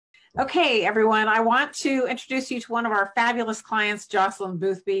Okay, everyone, I want to introduce you to one of our fabulous clients, Jocelyn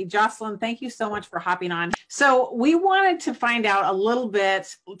Boothby. Jocelyn, thank you so much for hopping on. So we wanted to find out a little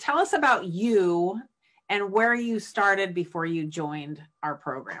bit, tell us about you and where you started before you joined our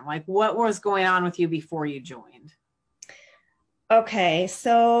program. Like what was going on with you before you joined? Okay,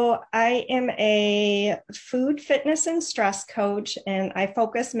 so I am a food, fitness, and stress coach, and I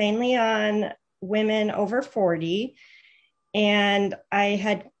focus mainly on women over 40. And I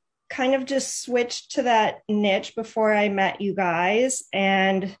had kind of just switched to that niche before I met you guys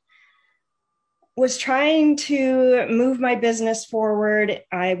and was trying to move my business forward.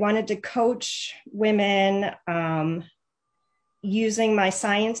 I wanted to coach women using my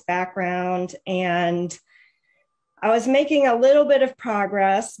science background, and I was making a little bit of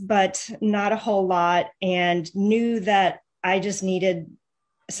progress, but not a whole lot, and knew that I just needed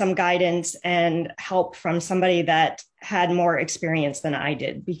some guidance and help from somebody that had more experience than I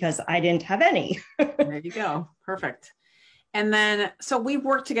did because I didn't have any. There you go. Perfect. And then, so we've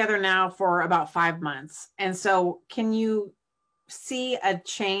worked together now for about 5 months. And so can you see a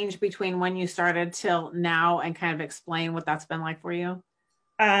change between when you started till now and kind of explain what that's been like for you?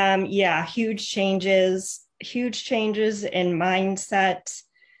 Yeah, huge changes in mindset.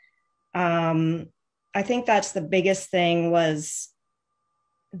 Um, I think that's the biggest thing was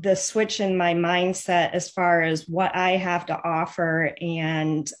the switch in my mindset as far as what I have to offer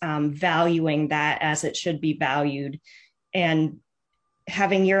and valuing that as it should be valued. And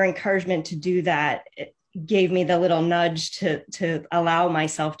having your encouragement to do that gave me the little nudge to allow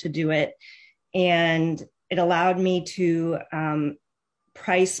myself to do it. And it allowed me to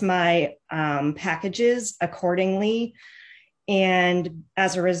price my packages accordingly. And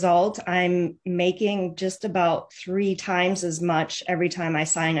as a result, I'm making just about 3 times as much every time I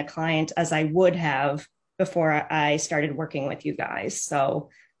sign a client as I would have before I started working with you guys. So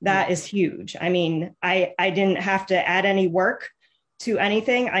Yeah, that is huge. I mean, I didn't have to add any work to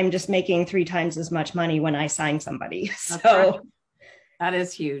anything. I'm just making 3 times as much money when I sign somebody. that's right. So That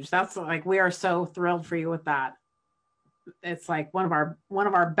is huge. That's like we are so thrilled for you with that. It's like one of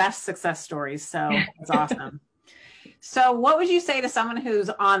our best success stories. So it's awesome. So what would you say to someone who's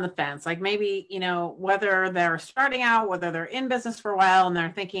on the fence? Like maybe, whether they're starting out, whether they're in business for a while and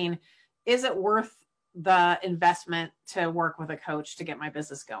they're thinking, is it worth the investment to work with a coach to get my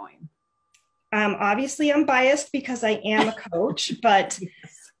business going? obviously, I'm biased because I am a coach, but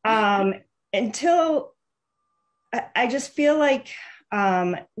Yes. um, until I just feel like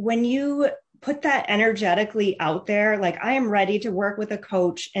when you put that energetically out there, like I am ready to work with a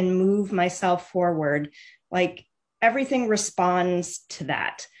coach and move myself forward, like everything responds to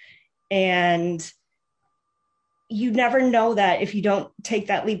that. And you never know that if you don't take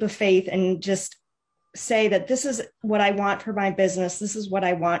that leap of faith and just say that this is what I want for my business, this is what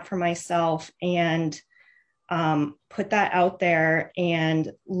I want for myself, and put that out there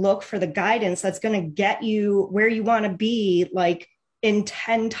and look for the guidance that's going to get you where you want to be, like in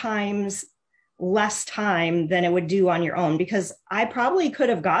 10 times less time than it would do on your own. Because I probably could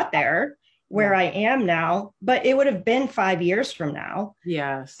have got there Yeah. where I am now, but it would have been 5 years from now.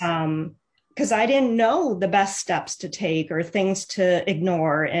 Yes. Because I didn't know the best steps to take or things to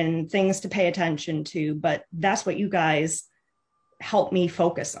ignore and things to pay attention to. But that's what you guys help me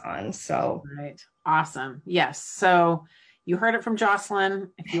focus on. So, Right. Awesome. Yes. So you heard it from Jocelyn.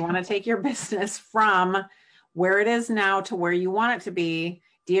 If you want to take your business from where it is now to where you want it to be,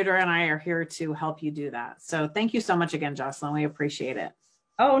 Deidre and I are here to help you do that. So thank you so much again, Jocelyn. We appreciate it.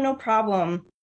 oh, no problem.